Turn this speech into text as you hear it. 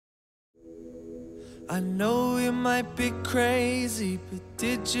I know you might be crazy, but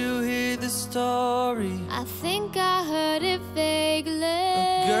did you hear the story? I think I heard it vaguely.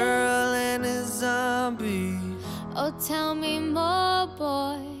 A girl and a zombie. Oh, tell me more,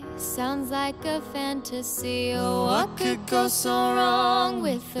 boy. Sounds like a fantasy. Oh, what could go so wrong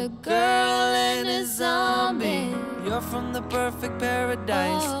with a girl and a zombie? You're from the perfect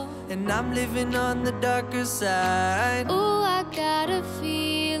paradise, and I'm living on the darker side. Ooh, I got a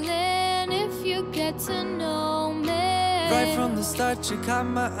feeling if you get to know me. Right from the start you caught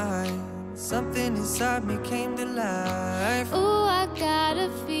my eye. Something inside me came to life. Ooh, I got a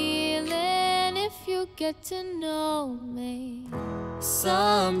feeling if you get to know me.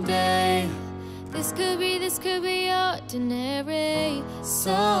 Someday this could be ordinary.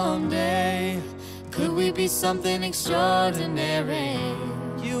 Someday could we be something extraordinary?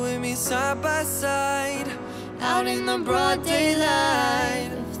 You and me side by side, out in the broad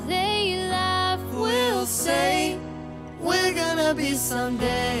daylight. If they laugh, We'll say we're gonna be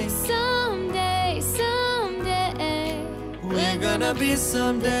someday. someday, someday. We're gonna be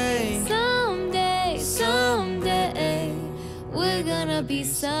someday. Someday, someday. We're gonna be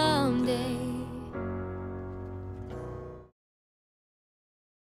someday.